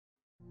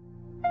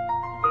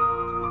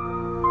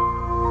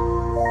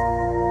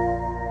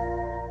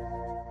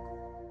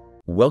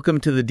Welcome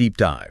to the deep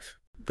dive.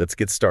 Let's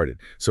get started.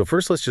 So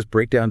first, let's just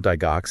break down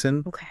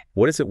digoxin. Okay.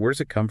 What is it? Where does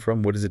it come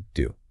from? What does it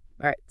do?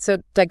 All right. So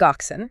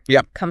digoxin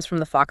comes from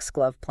the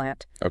foxglove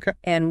plant. Okay.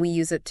 And we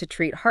use it to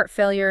treat heart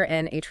failure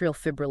and atrial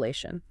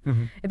fibrillation.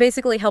 Mm-hmm. It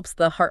basically helps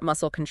the heart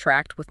muscle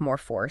contract with more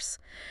force.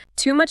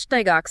 Too much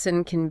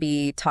digoxin can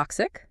be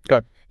toxic.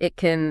 Okay. It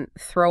can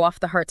throw off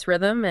the heart's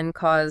rhythm and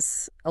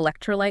cause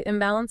electrolyte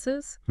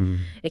imbalances.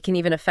 Mm-hmm. It can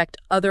even affect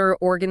other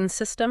organ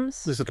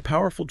systems. This is a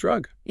powerful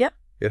drug. Yeah.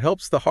 It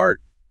helps the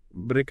heart,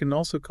 but it can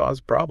also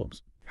cause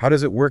problems. How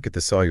does it work at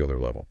the cellular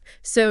level?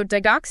 So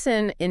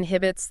digoxin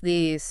inhibits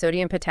the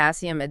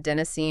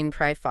sodium-potassium-adenosine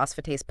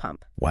triphosphatase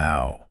pump.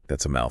 Wow,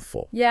 that's a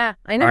mouthful. Yeah,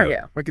 I know. All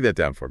right, break that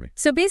down for me.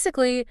 So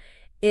basically,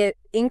 it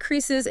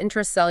increases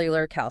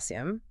intracellular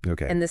calcium.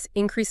 Okay. And this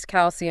increased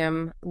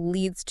calcium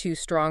leads to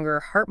stronger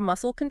heart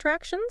muscle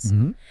contractions.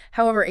 Mm-hmm.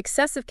 However,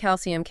 excessive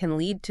calcium can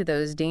lead to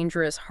those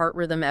dangerous heart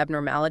rhythm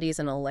abnormalities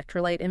and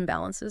electrolyte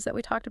imbalances that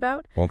we talked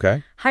about.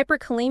 Okay.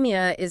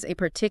 Hyperkalemia is a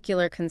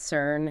particular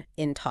concern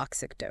in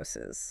toxic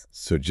doses.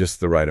 So just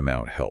the right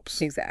amount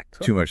helps.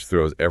 Exactly. Too much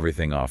throws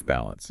everything off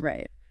balance.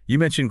 Right. You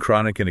mentioned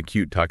chronic and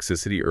acute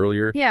toxicity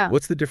earlier. Yeah.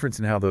 What's the difference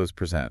in how those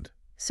present?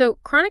 So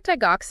chronic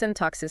digoxin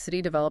toxicity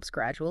develops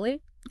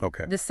gradually.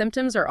 Okay. The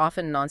symptoms are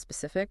often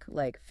nonspecific,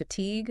 like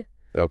fatigue,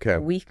 Okay.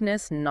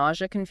 weakness,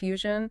 nausea,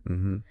 confusion.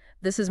 Mm-hmm.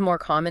 This is more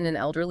common in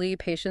elderly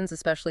patients,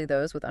 especially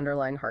those with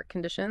underlying heart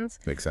conditions.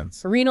 Makes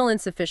sense. Renal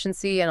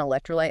insufficiency and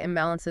electrolyte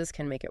imbalances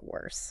can make it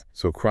worse.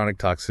 So chronic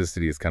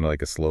toxicity is kind of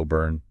like a slow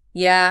burn.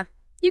 Yeah,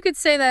 you could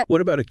say that. What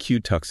about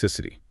acute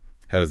toxicity?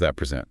 How does that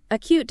present?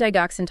 Acute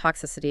digoxin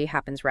toxicity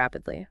happens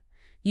rapidly,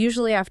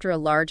 usually after a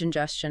large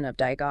ingestion of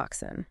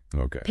digoxin.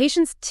 Okay.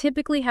 Patients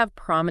typically have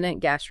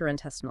prominent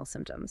gastrointestinal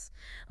symptoms,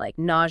 like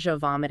nausea,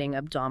 vomiting,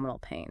 abdominal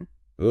pain.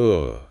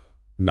 Ugh,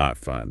 not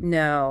fun.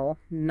 No,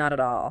 not at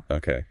all.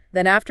 Okay.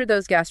 Then after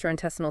those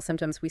gastrointestinal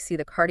symptoms, we see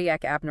the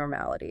cardiac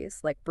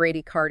abnormalities, like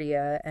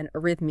bradycardia and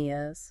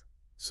arrhythmias.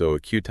 So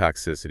acute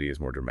toxicity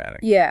is more dramatic.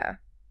 Yeah,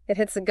 it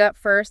hits the gut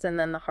first and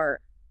then the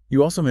heart.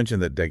 You also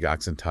mentioned that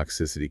digoxin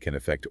toxicity can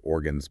affect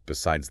organs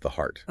besides the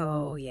heart.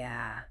 Oh,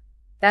 yeah.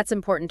 That's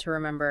important to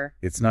remember.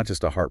 It's not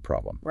just a heart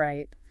problem.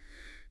 Right.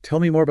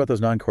 Tell me more about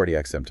those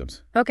non-cardiac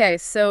symptoms. Okay,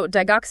 so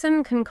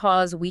digoxin can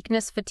cause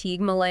weakness,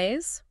 fatigue,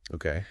 malaise.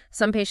 Okay.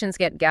 Some patients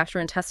get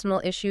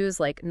gastrointestinal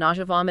issues like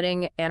nausea,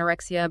 vomiting,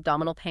 anorexia,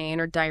 abdominal pain,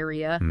 or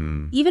diarrhea.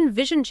 Even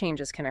vision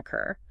changes can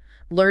occur.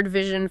 Blurred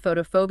vision,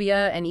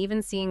 photophobia, and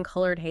even seeing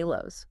colored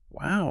halos.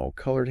 Wow,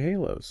 colored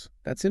halos.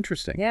 That's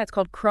interesting. Yeah, it's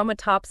called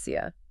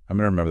chromatopsia. I'm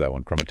going to remember that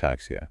one,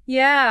 chromataxia.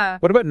 Yeah.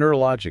 What about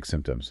neurologic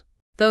symptoms?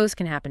 Those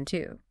can happen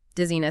too.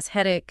 Dizziness,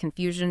 headache,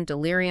 confusion,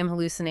 delirium,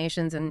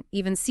 hallucinations, and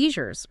even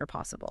seizures are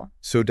possible.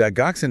 So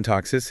digoxin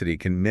toxicity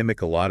can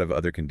mimic a lot of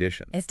other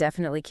conditions. It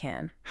definitely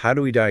can. How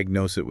do we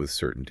diagnose it with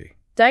certainty?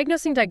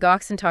 Diagnosing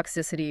digoxin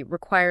toxicity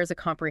requires a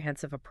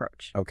comprehensive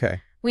approach.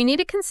 Okay. We need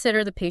to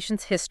consider the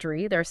patient's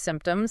history, their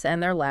symptoms,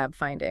 and their lab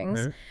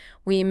findings.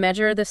 We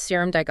measure the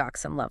serum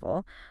digoxin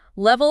level.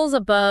 Levels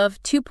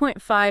above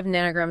 2.5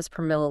 nanograms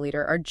per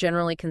milliliter are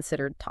generally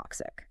considered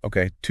toxic.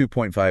 Okay,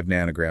 2.5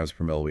 nanograms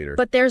per milliliter.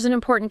 But there's an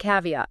important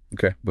caveat.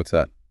 Okay, what's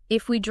that?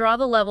 If we draw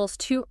the levels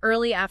too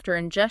early after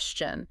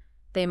ingestion,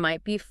 they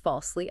might be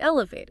falsely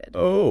elevated.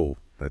 Oh,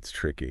 that's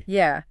tricky.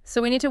 Yeah,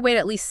 so we need to wait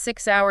at least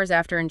 6 hours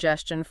after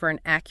ingestion for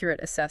an accurate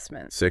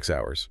assessment. 6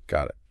 hours.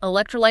 Got it.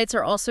 Electrolytes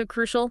are also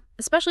crucial,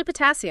 especially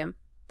potassium.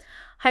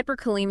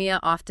 Hyperkalemia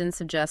often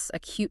suggests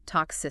acute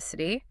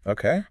toxicity.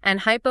 Okay.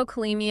 And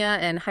hypokalemia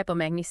and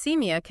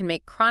hypomagnesemia can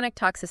make chronic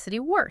toxicity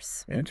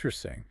worse.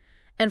 Interesting.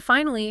 And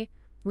finally,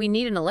 we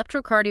need an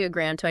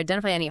electrocardiogram to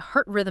identify any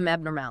heart rhythm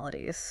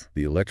abnormalities.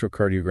 The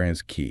electrocardiogram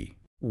is key.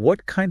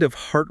 What kind of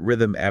heart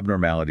rhythm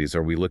abnormalities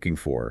are we looking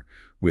for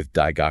with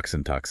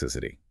digoxin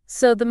toxicity?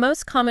 So the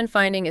most common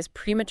finding is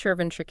premature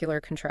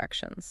ventricular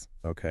contractions.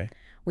 Okay.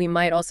 We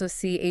might also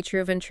see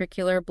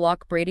atrioventricular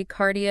block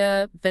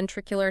bradycardia,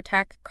 ventricular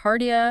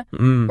tachycardia,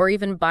 or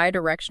even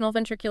bidirectional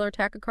ventricular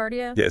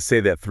tachycardia. Yeah,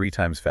 say that 3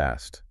 times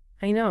fast.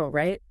 I know,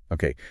 right?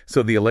 Okay,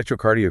 so the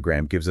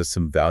electrocardiogram gives us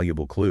some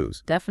valuable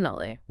clues.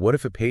 Definitely. What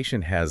if a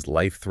patient has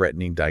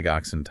life-threatening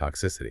digoxin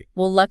toxicity?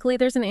 Well, luckily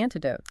there's an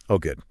antidote. Oh,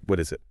 good. What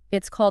is it?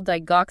 It's called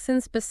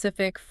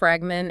digoxin-specific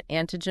fragment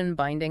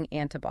antigen-binding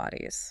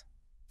antibodies.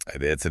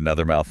 It's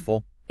another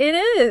mouthful. It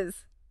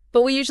is.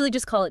 But we usually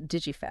just call it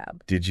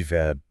digi-fab.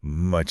 Digi-fab,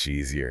 much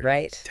easier.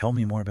 Right. Tell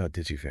me more about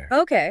digi-fab.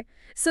 Okay.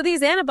 So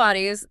these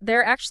antibodies,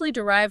 they're actually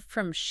derived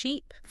from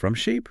sheep. From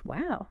sheep?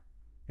 Wow.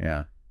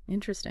 Yeah.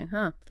 Interesting,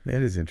 huh?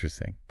 That is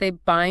interesting. They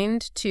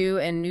bind to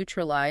and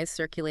neutralize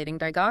circulating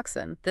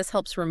digoxin. This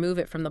helps remove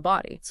it from the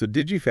body. So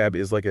digi-fab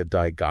is like a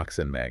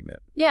digoxin magnet.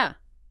 Yeah.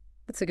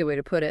 That's a good way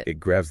to put it. It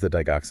grabs the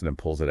digoxin and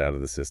pulls it out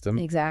of the system.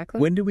 Exactly.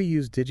 When do we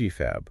use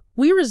digi-fab?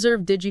 We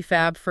reserve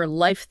digi-fab for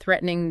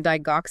life-threatening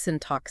digoxin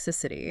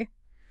toxicity.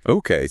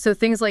 Okay. So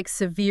things like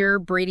severe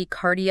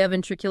bradycardia,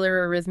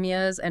 ventricular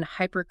arrhythmias, and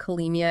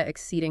hyperkalemia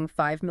exceeding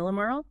 5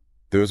 millimoral.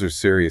 Those are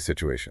serious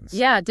situations.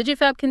 Yeah,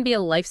 digi-fab can be a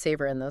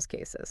lifesaver in those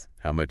cases.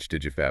 How much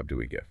digi-fab do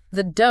we give?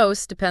 The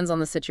dose depends on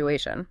the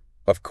situation.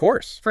 Of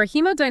course. For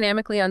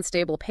hemodynamically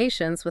unstable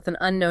patients with an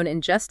unknown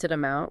ingested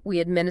amount, we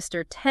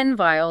administer 10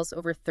 vials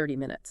over 30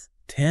 minutes.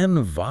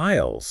 10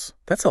 vials?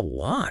 That's a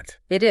lot.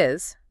 It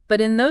is, but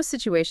in those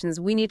situations,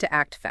 we need to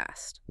act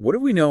fast. What do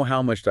we know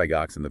how much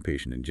digoxin the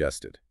patient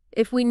ingested?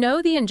 If we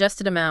know the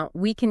ingested amount,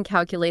 we can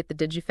calculate the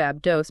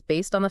digi-fab dose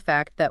based on the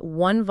fact that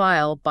 1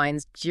 vial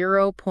binds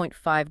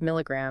 0.5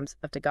 milligrams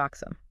of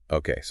digoxin.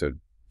 Okay, so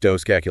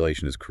dose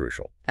calculation is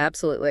crucial.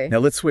 Absolutely. Now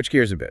let's switch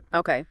gears a bit.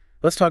 Okay.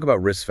 Let's talk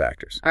about risk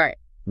factors. All right.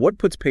 What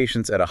puts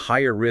patients at a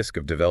higher risk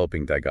of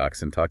developing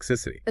digoxin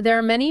toxicity? There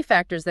are many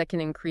factors that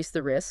can increase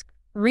the risk.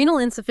 Renal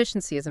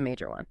insufficiency is a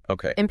major one.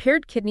 Okay.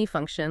 Impaired kidney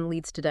function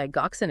leads to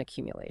digoxin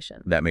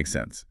accumulation. That makes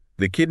sense.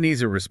 The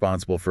kidneys are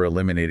responsible for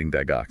eliminating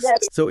digoxin.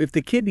 Yes. So if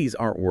the kidneys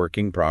aren't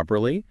working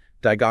properly,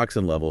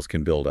 digoxin levels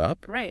can build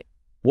up. Right.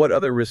 What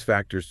other risk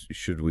factors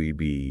should we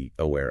be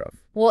aware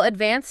of? Well,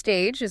 advanced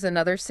age is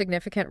another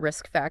significant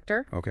risk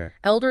factor. Okay.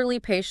 Elderly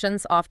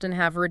patients often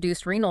have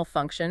reduced renal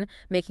function,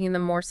 making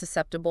them more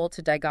susceptible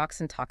to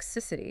digoxin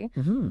toxicity.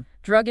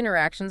 Drug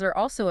interactions are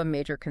also a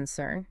major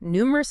concern.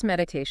 Numerous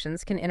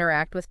medications can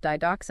interact with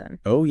digoxin.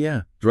 Oh,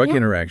 yeah. Drug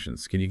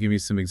interactions. Can you give me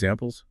some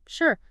examples?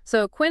 Sure.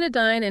 So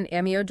quinidine and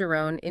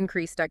amiodarone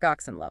increase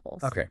digoxin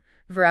levels. Okay.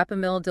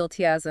 Verapamil,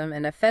 diltiazem,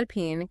 and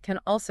efedrine can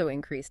also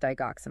increase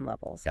digoxin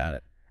levels. Got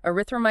it.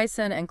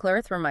 Erythromycin and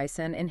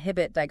clarithromycin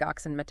inhibit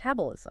digoxin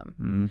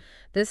metabolism.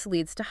 This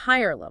leads to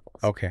higher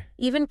levels. Okay.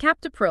 Even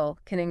captopril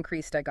can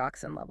increase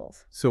digoxin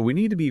levels. So we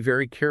need to be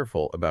very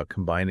careful about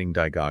combining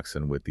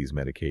digoxin with these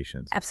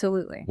medications.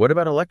 Absolutely. What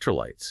about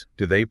electrolytes?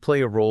 Do they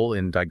play a role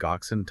in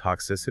digoxin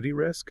toxicity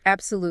risk?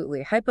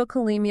 Absolutely.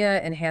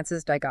 Hypokalemia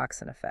enhances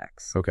digoxin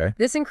effects. Okay.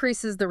 This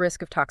increases the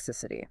risk of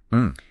toxicity.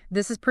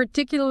 This is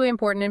particularly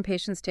important in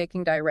patients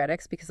taking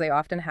diuretics because they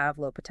often have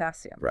low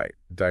potassium. Right.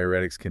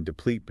 Diuretics can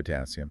deplete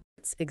potassium.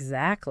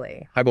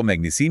 Exactly.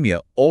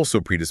 Hypomagnesemia also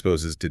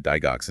predisposes to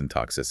digoxin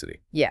toxicity.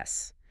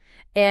 Yes.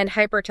 And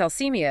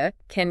hypercalcemia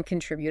can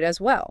contribute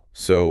as well.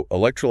 So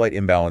electrolyte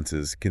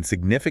imbalances can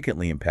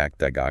significantly impact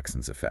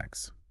digoxin's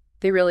effects.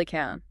 They really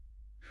can.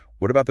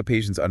 What about the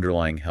patient's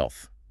underlying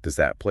health? Does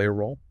that play a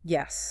role?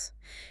 Yes.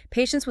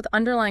 Patients with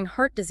underlying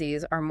heart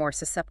disease are more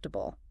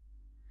susceptible,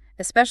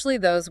 especially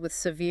those with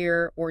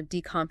severe or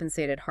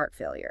decompensated heart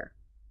failure.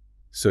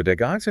 So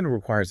digoxin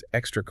requires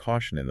extra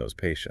caution in those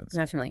patients.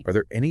 Definitely. Are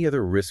there any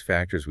other risk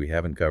factors we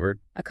haven't covered?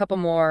 A couple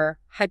more.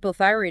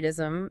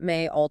 Hypothyroidism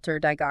may alter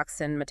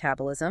digoxin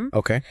metabolism.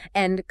 Okay.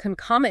 And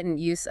concomitant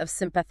use of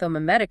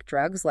sympathomimetic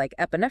drugs like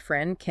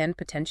epinephrine can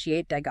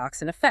potentiate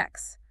digoxin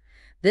effects.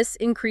 This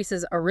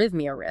increases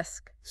arrhythmia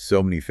risk.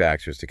 So many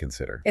factors to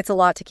consider. It's a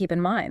lot to keep in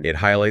mind. It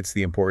highlights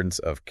the importance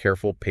of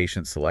careful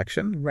patient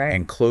selection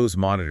and close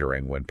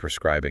monitoring when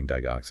prescribing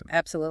digoxin.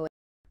 Absolutely.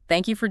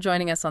 Thank you for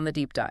joining us on the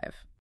Deep Dive.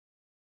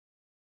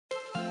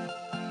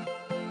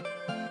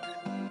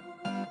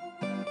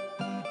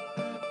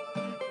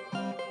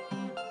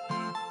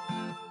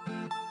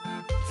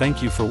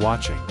 Thank you for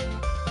watching.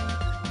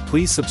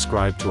 Please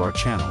subscribe to our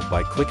channel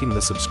by clicking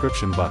the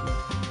subscription button.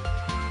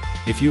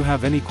 If you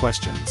have any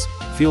questions,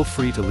 feel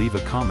free to leave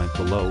a comment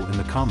below in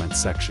the comments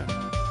section.